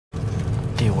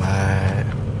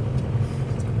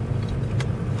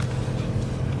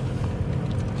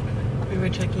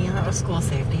checking out a school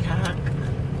safety hack.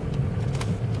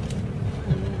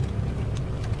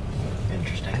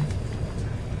 Interesting.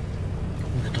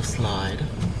 Little slide.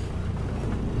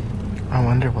 I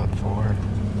wonder what for.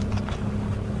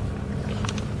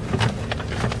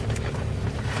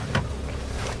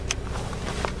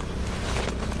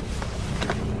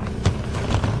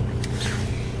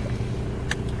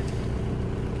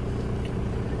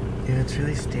 Yeah, it's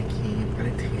really sticky, but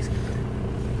it tastes good.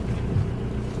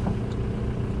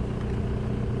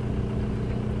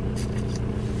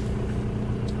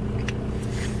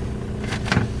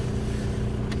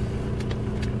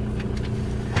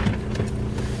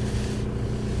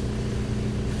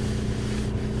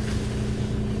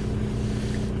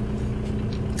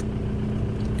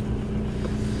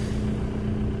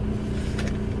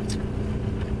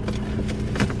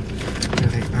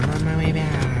 I'm on my way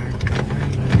back.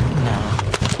 Not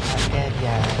dead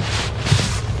yet.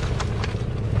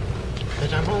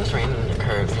 Bitch, I'm almost raining in the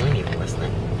curves. You ain't even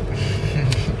listening.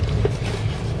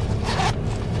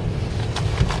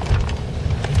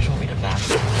 Show me the back.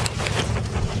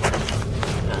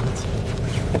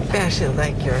 Bash it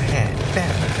like your head.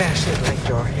 Bash it like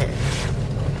your head.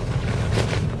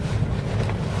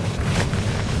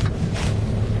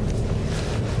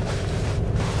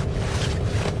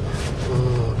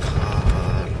 Oh,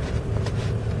 God.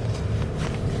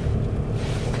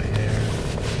 Where?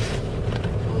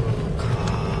 Oh,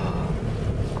 God.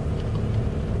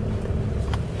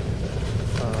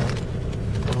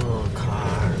 Oh,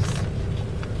 cars.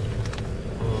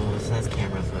 Oh, so that's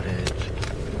camera footage.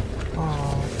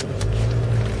 Oh.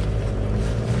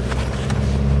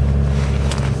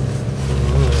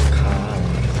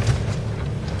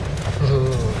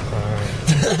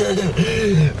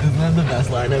 Isn't that the best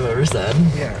line I've ever said?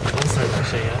 Yeah. I'm sorry to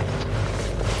show you.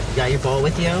 Got your bowl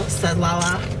with you? Said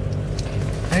Lala.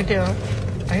 I do.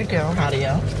 Proud of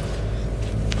you.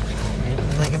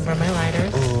 Looking for my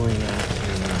lighters. Oh,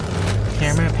 yeah.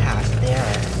 Camera past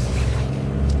there.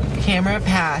 Camera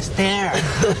past there.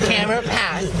 Camera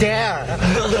past there.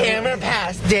 Camera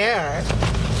past there.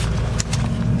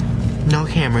 No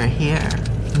camera here.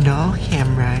 No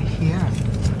camera here.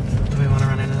 Do we want to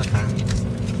run into the fence?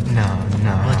 No.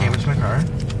 Will it damage my car?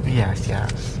 Yes.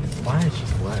 Why? It's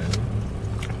just wood.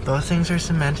 Those things are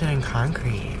cemented in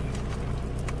concrete.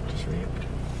 Just raped.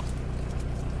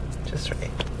 Just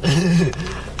right.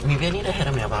 Maybe I need to hit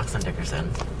a mailbox on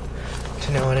Dickerson.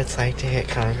 To know what it's like to hit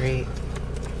concrete.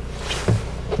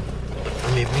 Or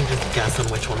maybe we can just guess on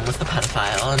which one was the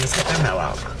pedophile and just hit their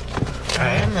mailbox.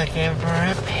 Alright? I'm looking for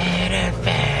a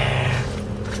pedophile.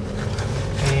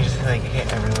 And you just like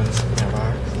hit everyone's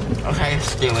mailbox. Okay,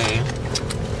 Stewie.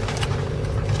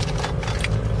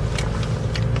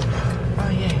 Oh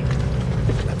yay.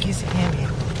 A piece of candy.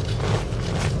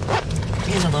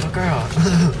 Being a little girl.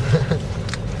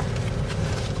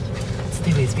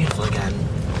 Stevie's beautiful again.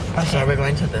 So are we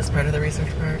going to this part of the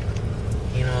research park?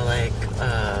 You know, like,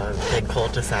 big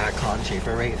cul-de-sac called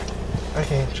Schaefer rate?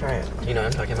 Okay, try it. Do you know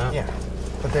what I'm talking about? Yeah.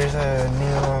 But there's a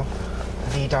new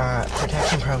VDOT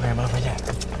protection program over there.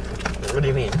 What do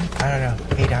you mean? I don't know.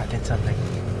 VDOT did something.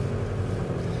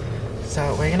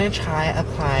 So we're gonna try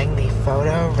applying the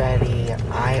Photo Ready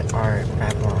iArt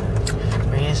Revlon.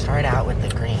 We're gonna start out with the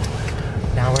green.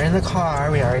 Now we're in the car.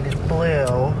 We already did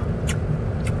blue.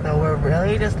 So we're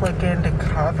really just looking to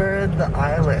cover the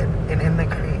eyelid and in the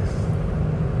crease.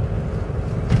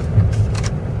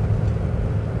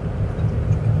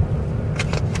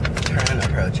 Turn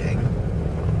approaching.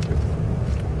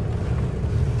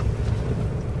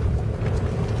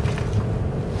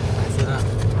 See that?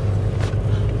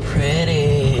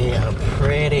 Pretty.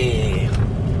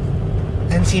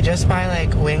 And see, just by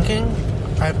like winking,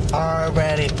 I've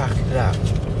already fucked it up.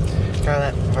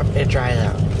 Gotta let it dry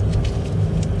out.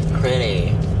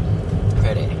 Pretty.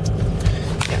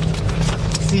 Yeah.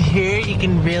 See here, you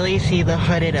can really see the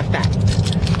hooded effect.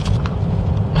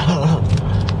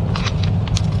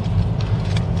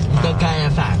 Good kind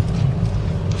of effect.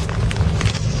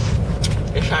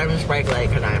 It shines bright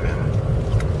like a diamond.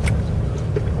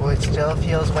 Well, it still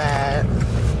feels wet,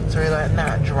 so we're letting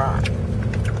that dry.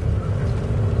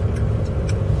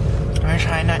 I'm gonna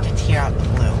try not to tear out the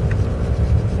blue.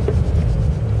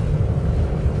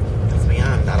 Let's be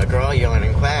honest, not a girl, you're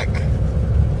learning quick.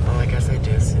 Oh, I guess I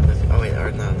do see the... Oh, wait,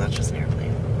 or no, that's just an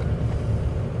airplane.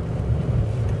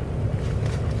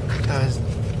 Those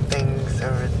things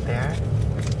over there.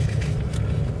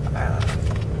 I don't know.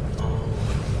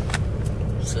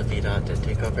 Oh. So VDOT did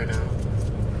take over now.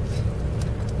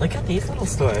 Look at these little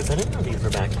stores. I didn't know these were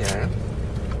back here.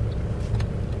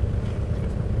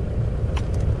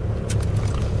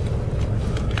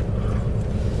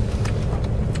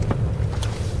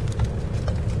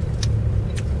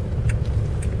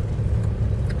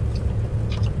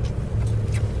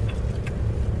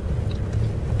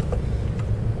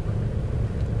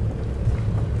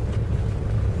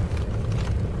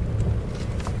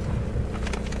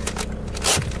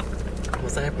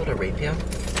 great view?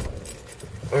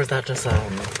 Or is that just a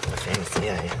fantasy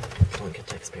I don't get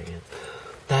to experience?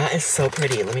 That is so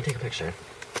pretty. Let me take a picture.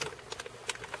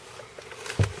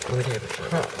 Let me take a picture.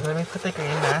 Oh, let me put the green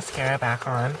mascara back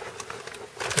on.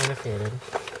 Kind of faded.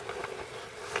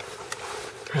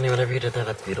 Honey, whatever you did there,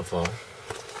 that's beautiful.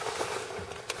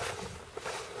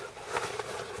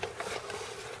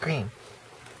 Green.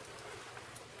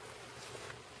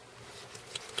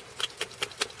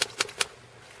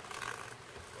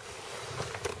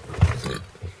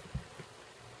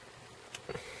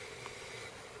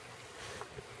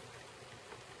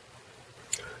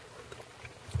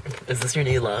 Is this your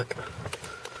new look?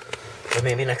 Or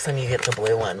maybe next time you get the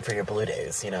blue one for your blue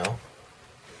days, you know?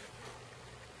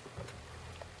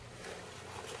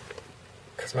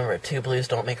 Because remember, 2 blues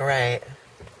don't make a right.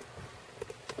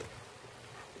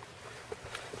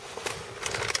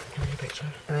 Can I get a picture?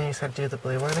 And then you said do the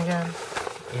blue one again?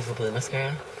 Use the blue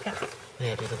mascara? Yeah.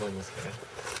 Yeah, do the blue mascara.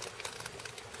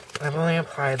 I've only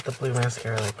applied the blue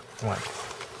mascara like once.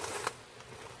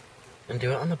 And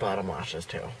do it on the bottom lashes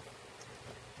too.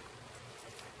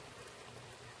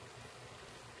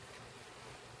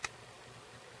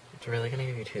 It's really going to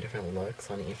give you 2 different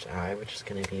looks on each eye, which is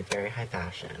going to be very high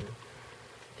fashion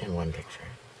in one picture.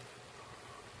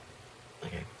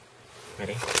 Okay.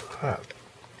 Ready? Hold up.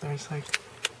 There's like...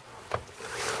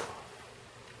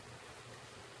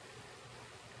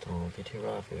 Don't be too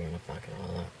rough, you're going to fuck it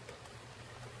all up.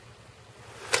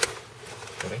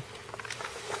 Ready?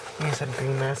 You said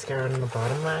green mascara on the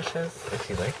bottom lashes? If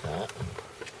you like that.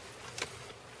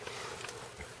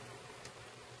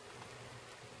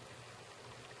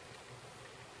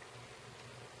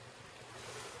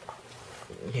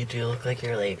 You do look like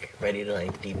you're like ready to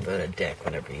like deep throat a dick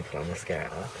whenever you put on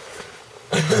mascara.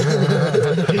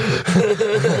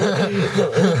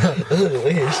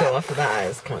 Look here, show off the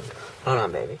eyes. Come on. Hold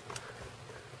on, baby.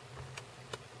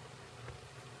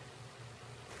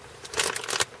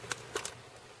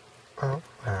 Oh,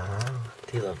 wow.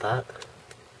 Do you love that?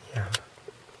 Yeah.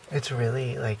 It's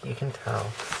really, like, you can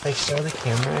tell. Like, show the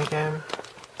camera again.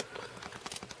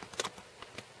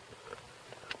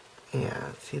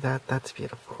 Yeah, see that? That's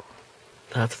beautiful.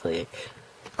 That's fake.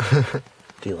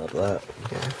 Do you love that?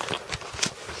 Yeah.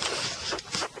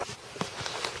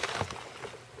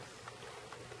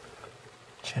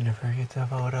 Jennifer gets a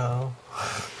photo.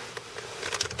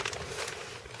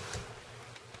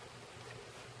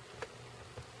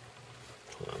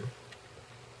 Hold on.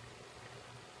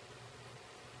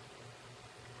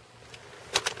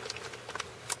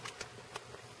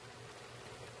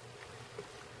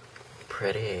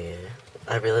 Pretty.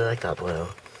 I really like that blue.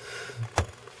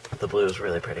 The blue is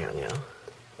really pretty on you.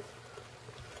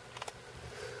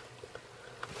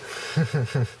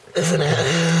 Isn't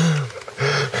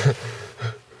it?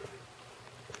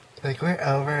 Like, we're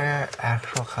over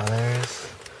actual colors.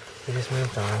 We just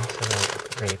moved on to,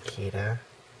 like, Grape Kita.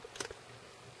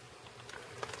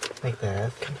 Like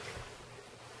this.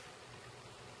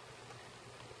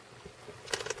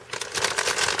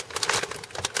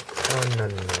 Oh, no,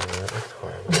 that looks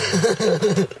horrible.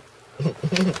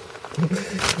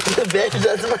 Bitch,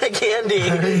 that's my candy. I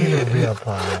need to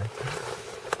reapply.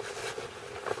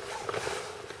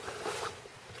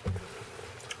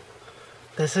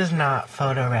 This is not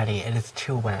photo ready. It is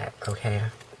too wet, okay?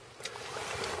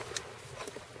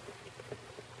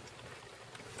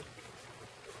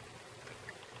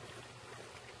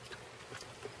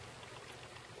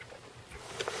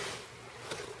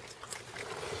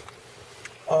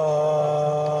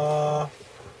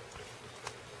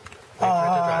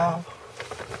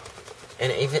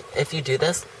 And even if you do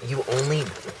this, you only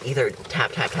either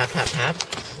tap, tap, tap, tap, tap,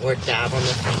 or dab on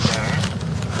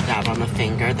the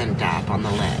finger, then dab on the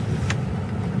lip.